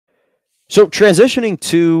So transitioning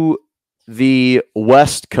to the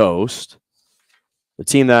West Coast, the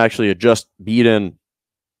team that actually had just beaten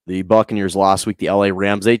the Buccaneers last week, the LA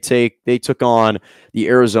Rams, they took on the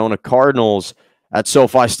Arizona Cardinals at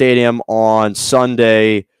SoFi Stadium on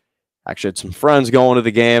Sunday. Actually, had some friends going to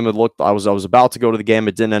the game. I was about to go to the game.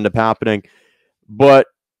 It didn't end up happening, but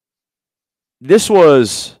this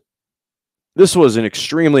was an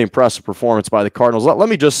extremely impressive performance by the Cardinals. Let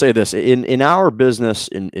me just say this: in our business,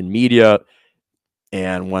 in media,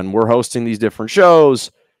 and when we're hosting these different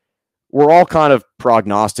shows, we're all kind of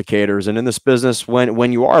prognosticators. And in this business,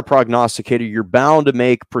 when you are a prognosticator, you're bound to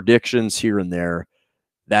make predictions here and there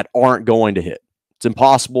that aren't going to hit. It's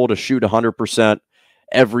impossible to shoot 100%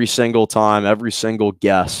 every single time, every single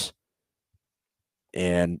guess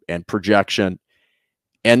and projection.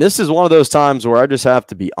 And this is one of those times where I just have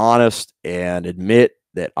to be honest and admit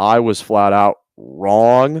that I was flat out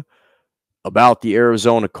wrong about the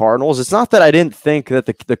Arizona Cardinals. It's not that I didn't think that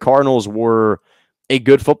the Cardinals were a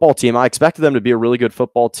good football team. I expected them to be a really good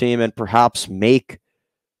football team and perhaps make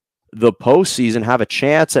the postseason, have a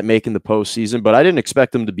chance at making the postseason, but I didn't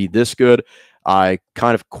expect them to be this good. I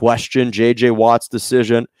kind of questioned J.J. Watt's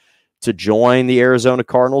decision to join the Arizona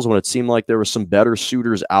Cardinals when it seemed like there were some better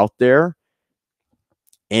suitors out there.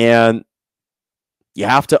 And you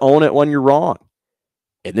have to own it when you're wrong.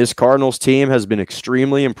 And this Cardinals team has been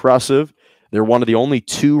extremely impressive. They're one of the only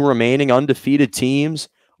two remaining undefeated teams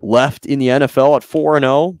left in the NFL at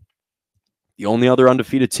 4-0. The only other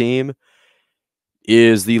undefeated team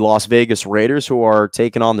is the Las Vegas Raiders, who are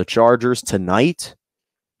taking on the Chargers tonight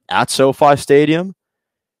at SoFi Stadium.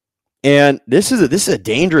 And this is a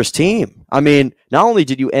dangerous team. I mean, not only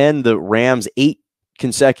did you end the Rams' 8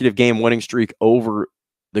 consecutive game winning streak over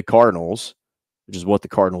the Cardinals, which is what the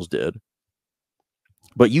Cardinals did,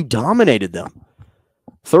 but you dominated them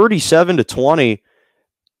 37-20.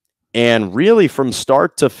 And really, from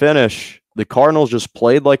start to finish, the Cardinals just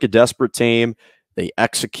played like a desperate team. They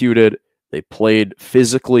executed. They played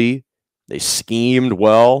physically. They schemed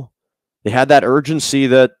well. They had that urgency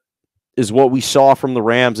that is what we saw from the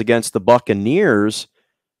Rams against the Buccaneers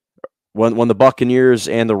when the Buccaneers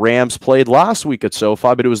and the Rams played last week at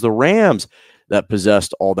SoFi, but it was the Rams that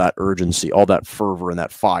possessed all that urgency, all that fervor, and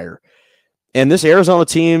that fire. And this Arizona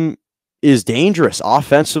team is dangerous.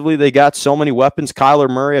 Offensively, they got so many weapons. Kyler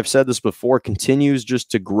Murray, I've said this before, continues just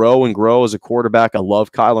to grow and grow as a quarterback. I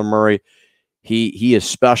love Kyler Murray. He is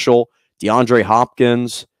special. DeAndre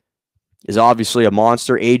Hopkins is obviously a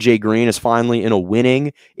monster. AJ Green is finally in a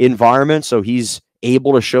winning environment, so he's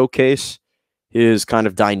able to showcase his kind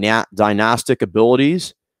of dynastic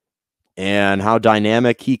abilities and how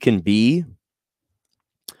dynamic he can be.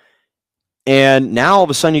 And now all of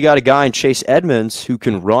a sudden you got a guy in Chase Edmonds who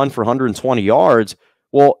can run for 120 yards.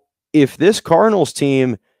 Well, if this Cardinals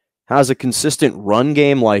team has a consistent run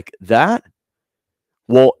game like that,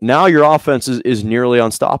 well, now your offense is nearly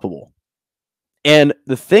unstoppable. And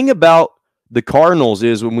the thing about the Cardinals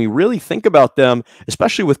is when we really think about them,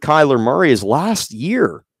 especially with Kyler Murray, is last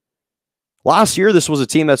year, this was a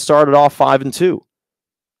team that started off 5-2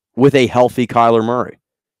 with a healthy Kyler Murray.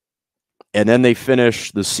 And then they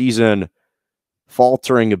finished the season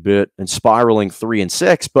faltering a bit and spiraling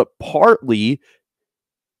 3-6, but partly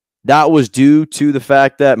that was due to the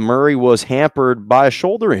fact that Murray was hampered by a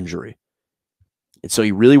shoulder injury. And so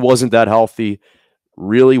he really wasn't that healthy,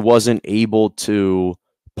 really wasn't able to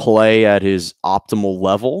play at his optimal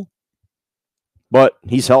level. But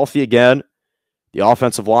he's healthy again. The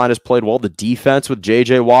offensive line has played well. The defense with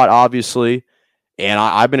J.J. Watt, obviously. And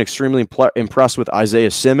I've been extremely impressed with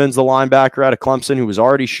Isaiah Simmons, the linebacker out of Clemson, who was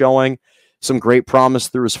already showing some great promise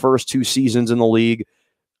through his first 2 seasons in the league.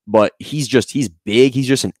 But he's big. He's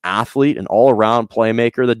just an athlete, an all-around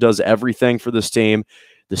playmaker that does everything for this team.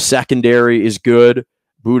 The secondary is good.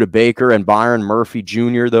 Budda Baker and Byron Murphy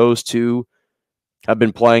Jr., those two have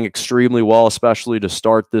been playing extremely well, especially to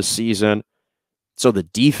start this season. So the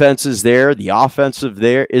defense is there. The offensive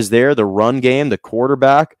there is there. The run game, the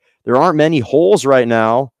quarterback. There aren't many holes right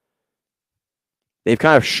now. They've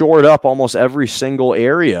kind of shored up almost every single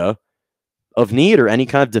area of need or any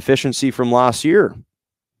kind of deficiency from last year.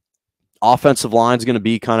 Offensive line is going to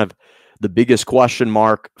be kind of the biggest question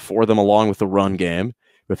mark for them along with the run game.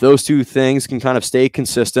 If those two things can kind of stay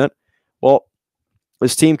consistent, well,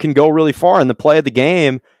 this team can go really far. And the play of the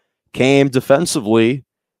game came defensively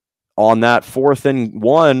on that 4th and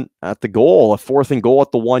 1 at the goal, a 4th and goal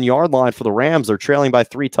at the 1-yard line for the Rams. They're trailing by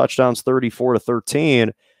 3 touchdowns,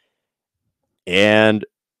 34-13. And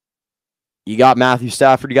you got Matthew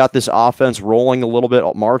Stafford. You got this offense rolling a little bit,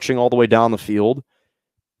 marching all the way down the field.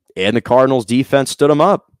 And the Cardinals defense stood them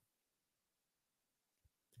up.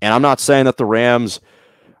 And I'm not saying that the Rams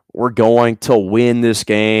were going to win this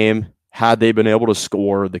game had they been able to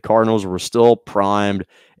score. The Cardinals were still primed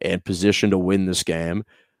and positioned to win this game.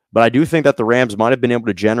 But I do think that the Rams might have been able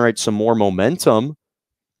to generate some more momentum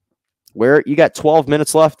where you got 12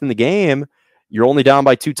 minutes left in the game. You're only down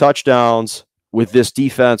by 2 touchdowns with this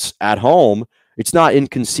defense at home. It's not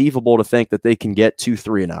inconceivable to think that they can get 2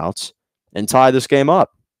 3-and-outs and tie this game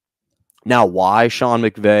up. Now, why Sean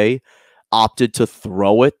McVay opted to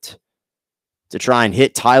throw it to try and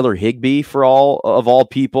hit Tyler Higbee for all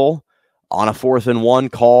people on a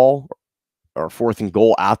 4th-and-1 call or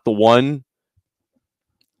 4th-and-goal at the 1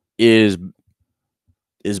 is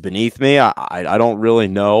beneath me. I don't really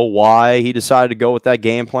know why he decided to go with that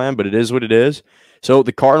game plan, but it is what it is. So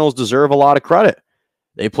the Cardinals deserve a lot of credit.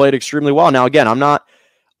 They played extremely well. Now, again, I'm not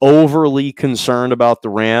overly concerned about the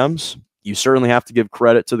Rams. You certainly have to give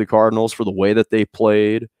credit to the Cardinals for the way that they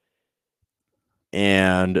played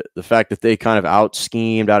and the fact that they kind of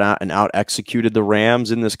out-schemed and out-executed the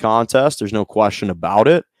Rams in this contest. There's no question about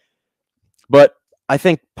it. But I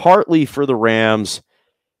think partly for the Rams,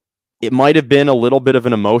 it might have been a little bit of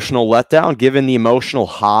an emotional letdown given the emotional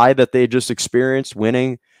high that they just experienced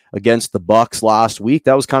winning against the Bucs last week.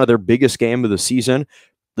 That was kind of their biggest game of the season.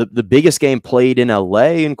 The biggest game played in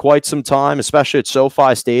LA in quite some time, especially at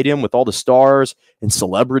SoFi Stadium with all the stars and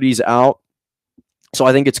celebrities out. So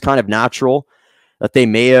I think it's kind of natural that they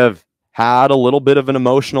may have had a little bit of an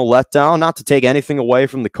emotional letdown, not to take anything away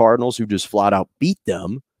from the Cardinals who just flat out beat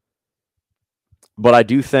them. But I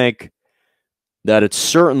do think that it's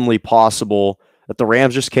certainly possible that the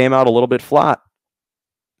Rams just came out a little bit flat.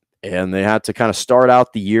 And they had to kind of start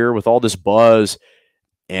out the year with all this buzz,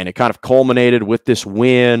 and it kind of culminated with this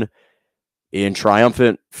win in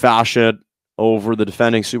triumphant fashion over the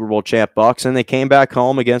defending Super Bowl champ Bucs. And they came back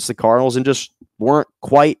home against the Cardinals and just weren't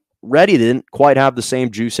quite ready. They didn't quite have the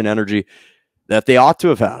same juice and energy that they ought to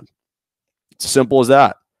have had. It's as simple as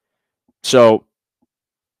that. So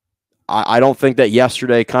I don't think that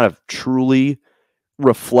yesterday kind of truly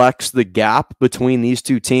reflects the gap between these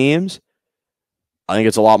two teams. I think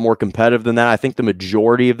it's a lot more competitive than that. I think the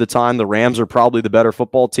majority of the time the Rams are probably the better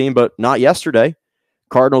football team, but not yesterday.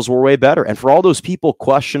 Cardinals were way better. And for all those people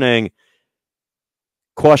questioning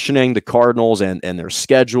the Cardinals and their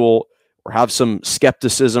schedule, or have some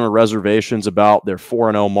skepticism or reservations about their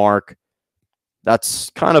 4-0 mark,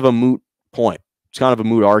 that's kind of a moot point. It's kind of a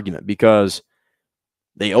moot argument because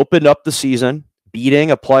they opened up the season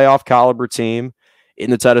beating a playoff caliber team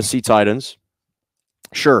in the Tennessee Titans.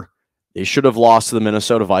 Sure, they should have lost to the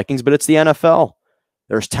Minnesota Vikings, but it's the NFL.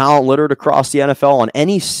 There's talent littered across the NFL.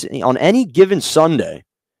 On any given Sunday,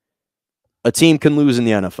 a team can lose in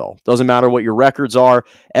the NFL. Doesn't matter what your records are.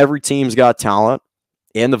 Every team's got talent,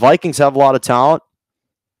 and the Vikings have a lot of talent.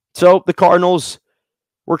 So the Cardinals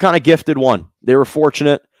were kind of gifted one. They were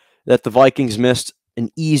fortunate that the Vikings missed an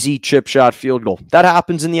easy chip shot field goal. That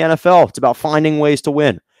happens in the NFL. It's about finding ways to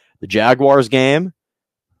win. The Jaguars game,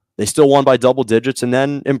 they still won by double digits, and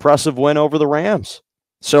then impressive win over the Rams.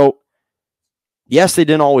 So, yes, they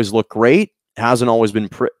didn't always look great. It hasn't always been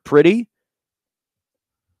pretty.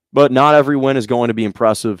 But not every win is going to be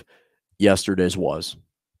impressive. Yesterday's was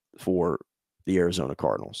for the Arizona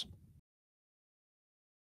Cardinals.